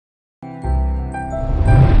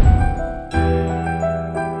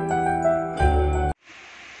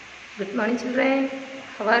Good morning, children.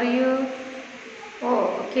 How are you? Oh,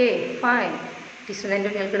 okay, fine. Student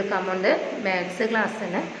നിങ്ങൾക്ക് come on the maths class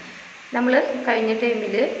ആണ്. നമ്മൾ കഴിഞ്ഞ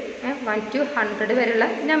ടൈമിൽ 1 to 100 വരെയുള്ള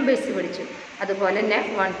നമ്പേഴ്സ് പഠിച്ചു. അതുപോലെ തന്നെ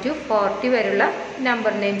 1 to 40 വരെയുള്ള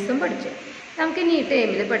നമ്പർ നെയിംസും പഠിച്ചു. നമുക്ക് ഇനി ഈ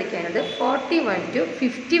ടൈമിൽ പഠിക്കാനുള്ളത് 41 to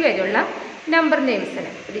 50 വരെയുള്ള നമ്പർ നെയിംസ്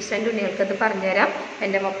ആണ്. ഡിസ്റ്റൻ്റ് ഉണ്ണികൾക്കത് പറഞ്ഞുതരാം.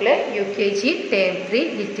 എൻ്റെ മക്കൾ UKG ടേം 3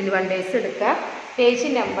 ലിറ്റിൽ വണ്ടേഴ്സ് എടുക്കുക. Page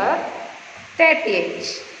number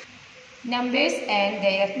 38. Numbers and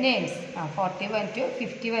their names. 41 to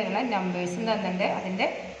 50 വരെയുള്ള നമ്പേഴ്സും തന്നിട്ടുണ്ട്, അതിൻ്റെ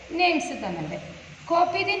നെയിംസ് തന്നിട്ടുണ്ട്.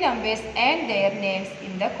 Copy the numbers and their names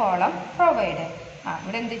in the column provide.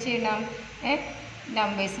 ഇവിടെ എന്ത് ചെയ്യണം?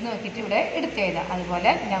 നമ്പേഴ്സ് നോക്കിയിട്ട് ഇവിടെ എടുത്തെഴുതാം.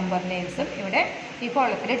 അതുപോലെ നമ്പർ നെയിംസും ഇവിടെ ഈ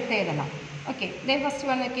കോളത്തിൽ എടുത്തെഴുതണം. ഓക്കെ, ദെൻ ഫസ്റ്റ്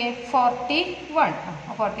വൺ നോക്കിയേ, 41.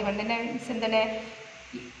 41ൻ്റെ നെയിംസ് എന്താണ്?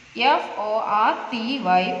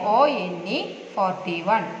 FORTYONE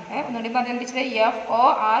 41. ഒന്നുകൂടി പറഞ്ഞാൽ ടീച്ചറെ,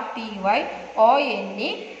 FORTYONE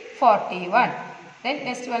 41. ദെൻ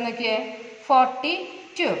നെക്സ്റ്റ് വൺ നോക്കിയേ,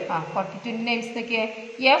 42. 42ൻ്റെ നെയിംസ് നോക്കിയേ,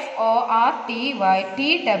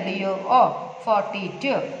 FORTYTWO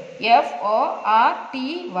 42.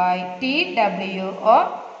 FORTYTWO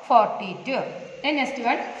 42. Then next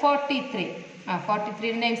one, 43.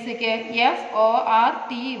 43 names again,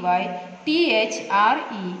 FORTYTHREE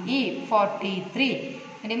 43.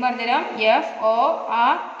 Remember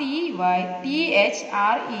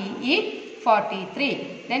FORTYTHREE 43.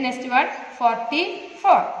 Then next one,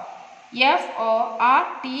 44.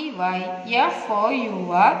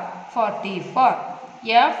 FORTYFOUR 44.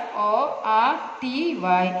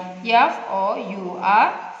 FORTYFOUR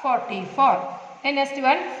 44. Then next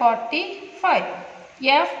one, 45.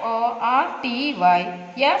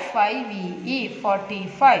 FORTYFIVE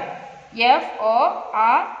 45.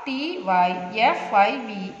 FORTYFIVE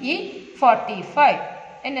 45.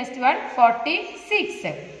 And next one, 46.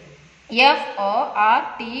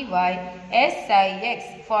 FORTYSIX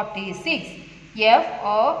 46.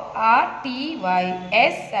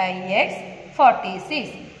 FORTYSIX 46.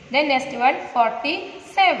 Then next one,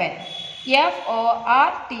 47.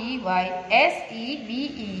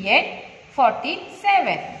 FORTYSEVEN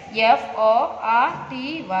 47.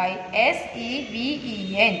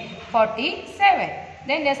 FORTYSEVEN 47.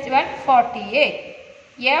 Then next one, 48.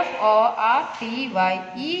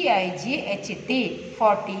 FORTYEIGHT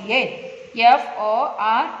 48.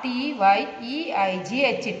 FORTYEIGHT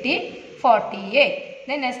 48.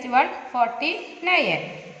 Then next one, 49.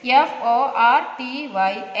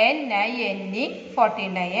 FORTYNINE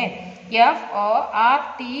 49.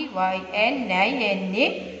 FORTYNINE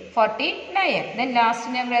 49. Then last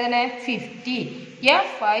number is 50.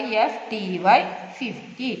 FIFTY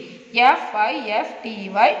 50. FIFTY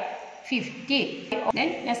 50. Then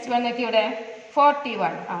next one is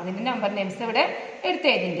 41. അതിൻ്റെ number names ഇവിടെ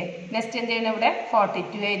എടുത്തതിൻ്റെ. Next എന്ത് ചെയ്യണം? ഇവിടെ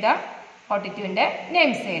 42 എഴുതാം. 42ൻ്റെ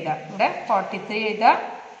names എഴുതാം. ഇവിടെ 43 എഴുതാം.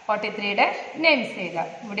 43യുടെ names എഴുതാം.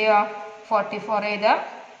 ഇവിടെയോ 44 എഴുതാം.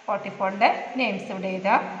 44ൻ്റെ നെയിംസ് ഇവിടെ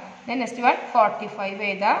എഴുതാം. ദെൻ നെക്സ്റ്റ് വൺ 45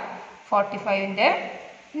 എഴുതാം. 45ൻ്റെ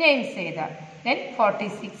നെയിംസ് എഴുതാം. ദെൻ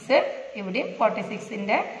 46 ഇവിടെ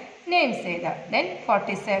 46ൻ്റെ നെയിംസ് എഴുതാം. ദെൻ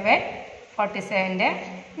 47 47ൻ്റെ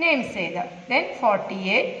നെയിംസ് എഴുതാം. ദെൻ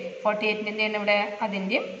 48 48ൻ്റെ ഇവിടെ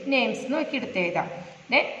അതിൻ്റെയും നെയിംസ് നോക്കി എടുത്ത് എഴുതാം.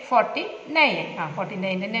 ദെൻ 49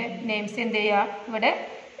 49ൻ്റെ നെയിംസ് എന്ത് ചെയ്യുക? ഇവിടെ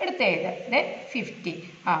എടുത്ത് എഴുതാം. ദെൻ 50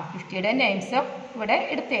 50യുടെ നെയിംസും ഇവിടെ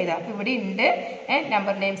എടുത്ത് എഴുതാം. അപ്പോൾ ഇവിടെ ഉണ്ട്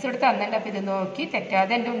നമ്പർ നെയിംസ് ഇവിടെ തന്നിട്ടുണ്ട്. അപ്പോൾ ഇത് നോക്കി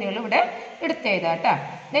തെറ്റാതെ എൻ്റെ ഉണ്ണികൾ ഇവിടെ എടുത്ത് എഴുതാം കേട്ടോ.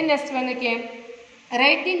 Then next വന്നൊക്കെ,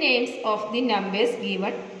 right the names of the numbers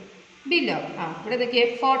given below. ഇവിടെ ഇതൊക്കെ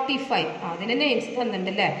 45. അതിൻ്റെ നെയിംസ്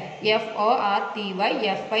തന്നിട്ടുണ്ടല്ലേ.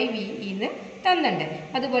 FORTYFIVE എന്ന് തന്നിട്ടുണ്ട്.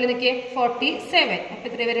 അതുപോലെ ഇതൊക്കെ 47. അപ്പോൾ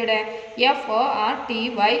എത്ര പേര് ഇവിടെ?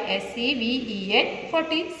 FORTYSEVEN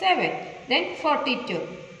 47. Then 42.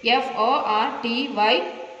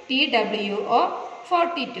 FORTYTWO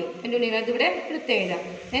 42. എൻ്റെ ഉണ്ണികൾ ഇവിടെ എടുത്ത് എഴുതാം.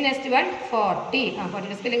 Then next one, 40.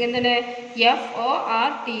 40യുടെ സ്പെല്ലിംഗ് എന്താണ്?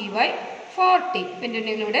 FORTY 40. എൻ്റെ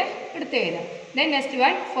ഉണ്ണികൾ ഇവിടെ എടുത്ത് എഴുതാം. Then next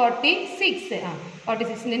one, 46.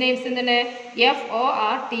 46ൻ്റെ നെയിംസ് എന്താണ്?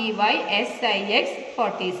 FORTYSIX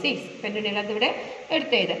 46. എൻ്റെ ഉണ്ണികൾ അതിവിടെ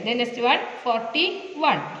എടുത്ത് എഴുതാം. Then next one,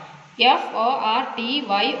 41.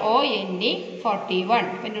 FORTYONE 41.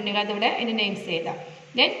 എൻ്റെ ഉണ്ണികൾ അതിവിടെ എൻ്റെ നെയിംസ് എഴുതാം.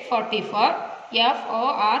 Then 44.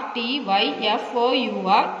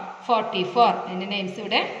 FORTYFOUR 44. എൻ്റെ നെയിംസ്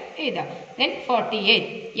ഇവിടെ എഴുതാം. Then 48.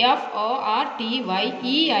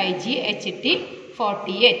 FORTYEIGHT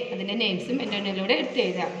 48. അതിൻ്റെ നെയിംസും എൻ്റെ ഉണ്ണിലൂടെ എടുത്ത്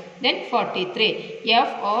എഴുതാം. Then 43.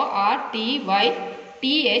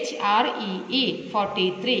 THREE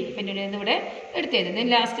 43. പിന്നെ ഇവിടെ എടുത്തത്.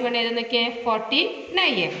 Last one ഏതെന്നൊക്കെ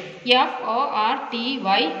 49.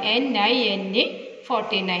 FORTYNIN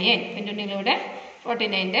 49. പിന്നെ ഇവിടെ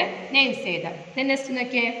 49ന്റെ നെയിംസ് എഴുതാം. നെക്സ്റ്റ്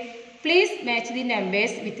നോക്കിയേ, please match the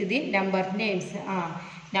numbers with the number names.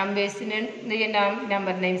 നമ്പേഴ്സിന്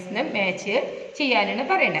number നെയിംസിന് match ചെയ്യാനാണ്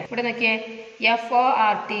പറയേണ്ടത്. ഇവിടെ നോക്കിയേ,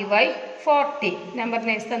 FORTY 40 നമ്പർ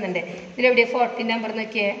നെയിംസ് തന്നിട്ടുണ്ട്. ഇതിലെവിടെ 40 നമ്പർ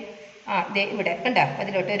നോക്കിയേ, ഇവിടെ കണ്ടോ,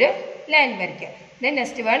 അതിലോട്ടൊരു ലൈൻ വരയ്ക്കുക.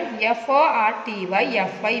 Next one FORTY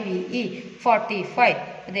FIVE 45.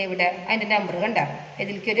 ഇവിടെ അതിൻ്റെ നമ്പർ കണ്ടോ,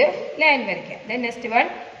 ഇതിലേക്കൊരു ലൈൻ വരയ്ക്കുക. Next one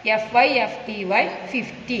FYFTY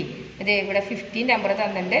 50. ഇവിടെ 50 നമ്പർ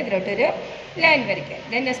തന്നിട്ടുണ്ട്, ഇതിലോട്ടൊരു ലൈൻ വരയ്ക്കുക.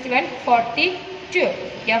 Next one 42.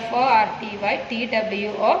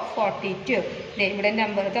 FORTYTWO 42. ഇവിടെ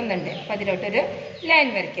നമ്പർ തന്നിട്ടുണ്ട്, അപ്പോൾ അതിലോട്ടൊരു ലൈൻ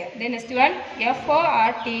വരയ്ക്കുക. Next one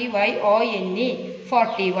FORTYONE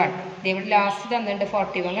 41. ഇവിടെ ലാസ്റ്റ് തന്നിട്ടുണ്ട്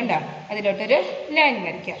 41 കണ്ടോ, അതിലോട്ടൊരു ലൈൻ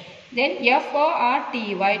വരയ്ക്കുക.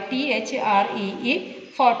 FORTYTHREE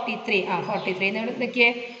 43. 43 നോക്കിയേ,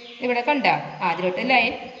 ഇവിടെ കണ്ടോ, അതിലോട്ട്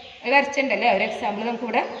ലൈൻ വരച്ചിട്ടുണ്ടല്ലേ, ഒരു എക്സാമ്പിൾ നമുക്ക്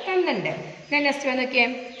ഇവിടെ തന്നിട്ടുണ്ട്. നെക്സ്റ്റ് വൺ നോക്കിയേ,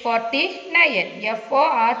 49.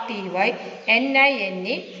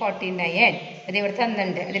 FORTYNINE 49. ഇവിടെ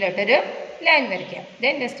തന്നിട്ടുണ്ട്, അതിലോട്ടൊരു ലൈൻ വരയ്ക്കുക.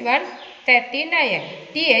 Next one 39.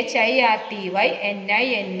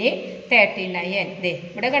 THIRTYNINE 39.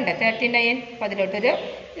 ഇവിടെ കണ്ട 39, അപ്പോൾ അതിലോട്ടൊരു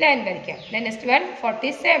ലൈൻ വരയ്ക്കുക. Next one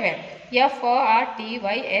 47.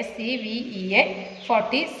 FORTYSEVEN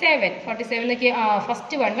 47. 47 നോക്കി,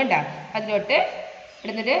 ഫസ്റ്റ് വൺ കണ്ട, അതിലോട്ട്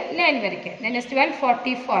ഇവിടുന്നൊരു ലൈൻ വരയ്ക്കുക. Next one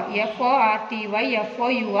 44.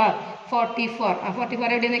 FORTYFOUR 44.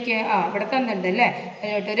 44 എവിടെ നോക്കിയ, ഇവിടെ തന്നിട്ടുണ്ട് അല്ലേ,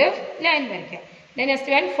 അതിലോട്ടൊരു ലൈൻ വരയ്ക്കുക.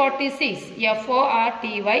 Next one 46.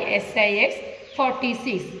 FORTYSIX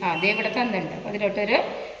 46. ഇവിടെ തന്നിട്ടുണ്ട്, അപ്പോൾ അതിലോട്ടൊരു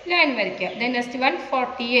ലൈൻ വരയ്ക്കുക. Next one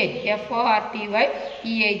 48.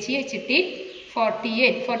 FORTYEHT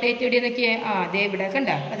 48. 48 എവിടെ നോക്കിയ, ഇവിടെ കണ്ട,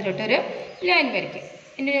 അതിലോട്ടൊരു ലൈൻ വരയ്ക്കുക.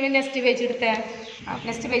 ഇനി നെക്സ്റ്റ് പേജ് എടുത്ത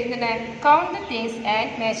നെക്സ്റ്റ് പേജ് തന്നെ count the things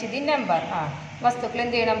and match the number. വസ്തുക്കൾ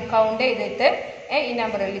എന്ത് ചെയ്യണം, കൗണ്ട് ചെയ്തിട്ട് ഈ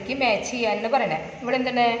നമ്പറിലേക്ക് മാച്ച് ചെയ്യാനെന്ന് പറയണേ. ഇവിടെ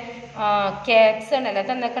എന്താണ്, കേക്ക്സ് ആണല്ലോ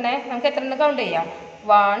തന്നേക്കണേ. നമുക്ക് എത്ര എണ്ണം കൗണ്ട് ചെയ്യാം?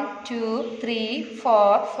 1 2 3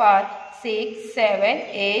 4 5 6 7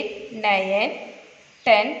 8 9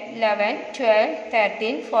 10 11 12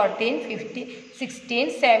 13 14 15 16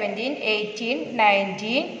 17 18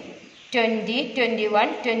 19 20 21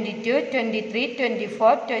 22 23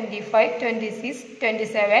 24 25 26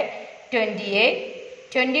 27 28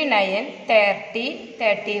 29 30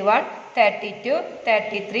 31 32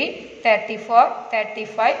 33 34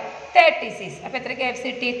 35 36. അപ്പോൾ എത്ര ക്യാപ്സ്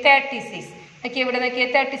കിട്ടി? 36. നോക്കിയാൽ ഇവിടെ നോക്കിയാൽ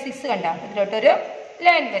 36 കണ്ട, ഇതിലോട്ടൊരു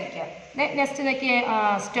ലൈൻ വരയ്ക്കുക. നെക്സ്റ്റ് നോക്കിയാൽ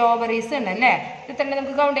സ്ട്രോബെറീസ് ഉണ്ട് അല്ലേ, ഇത് തന്നെ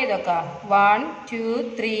നമുക്ക് കൗണ്ട് ചെയ്ത് നോക്കാം. 1 2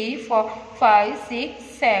 3 4 5 6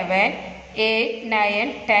 7 8 9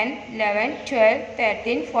 10 11 12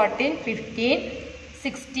 13 14 15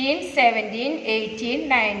 16 17 18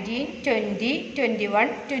 19 20 21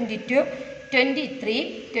 22 23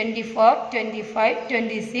 24 25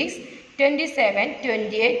 26 27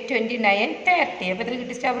 28 29 30. അപ്പോൾ ഇതിൽ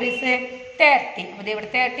കിട്ടിയ സ്ട്രോബെറീസ് 30. അപ്പോൾ ഇവിടെ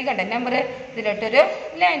 30 കണ്ട നമ്പർ, ഇതിലോട്ടൊരു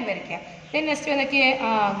ലൈൻ വരയ്ക്കുക. നെക്സ്റ്റ് വന്നൊക്കെ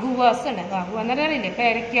ഗുവാസ് ഉണ്ട്. ഗുവ എന്ന് പറഞ്ഞാൽ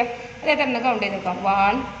പേരയ്ക്ക, അതേ തന്നെ കൗണ്ട് ചെയ്ത് നോക്കാം.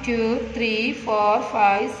 1 2 3 4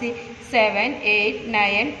 5 6 7 8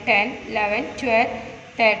 9 10 11 12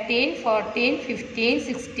 13 14 15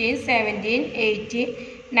 16 17 18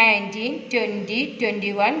 19 20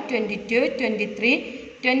 21 22 23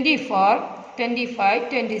 24 25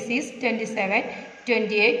 26 27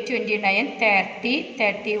 28 29 30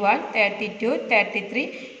 31 32 33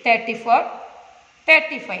 34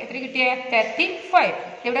 35. എത്ര കിട്ടിയ? 35.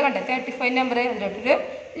 ഇവിടെ കണ്ട 35 നമ്പർ, അതിലോട്ടൊരു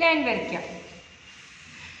ലൈൻ വരയ്ക്കാം.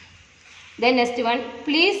 Next one,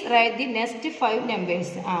 please write the next 5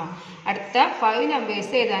 numbers. അടുത്ത 5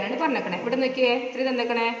 നമ്പേഴ്സ് എഴുതാനാണ് പറഞ്ഞേക്കണേ. ഇവിടെ നോക്കിയേ, എത്ര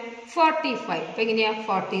തന്നേക്കണേ? 45. അപ്പോൾ എങ്ങനെയാ?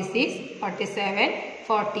 46 47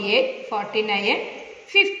 48 49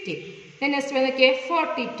 50. നെക്സ്റ്റ് വൺ നോക്കിയേ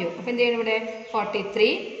 42. അപ്പോൾ എന്ത് ചെയ്യണം ഇവിടെ?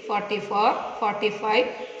 43 44 45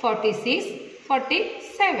 46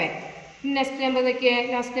 47. നെക്സ്റ്റ് നമ്പർ നോക്കിയേ,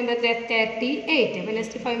 ലാസ്റ്റ് നമ്പർ 38. അപ്പോൾ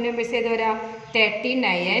നെക്സ്റ്റ് 5 നമ്പേഴ്സ് ഏത് വരാം?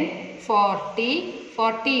 39 40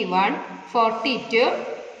 41 42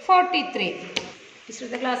 43.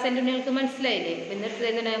 ടീച്ചറുടെ ക്ലാസ് എൻ്റെ ഉണ്ണികൾക്ക് മനസ്സിലായില്ലേ? എന്നിട്ട്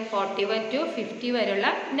എന്താണ് 41 to 50 വരെയുള്ള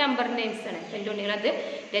നമ്പർ നെയിംസ് ആണ്. എൻ്റെ ഉണ്ണികളത്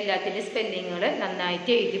എല്ലാത്തിൻ്റെ സ്പെല്ലിങ്ങുകൾ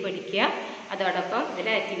നന്നായിട്ട് എഴുതി പഠിക്കുക. അതോടൊപ്പം ഇതിൽ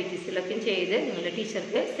ആക്ടിവിറ്റീസിലൊക്കെ ചെയ്ത് നിങ്ങളുടെ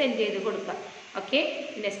ടീച്ചർക്ക് സെൻഡ് ചെയ്ത് കൊടുക്കുക. ഓക്കെ,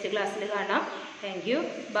 നെക്സ്റ്റ് ക്ലാസ്സിൽ കാണാം. Thank you,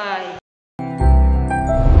 by.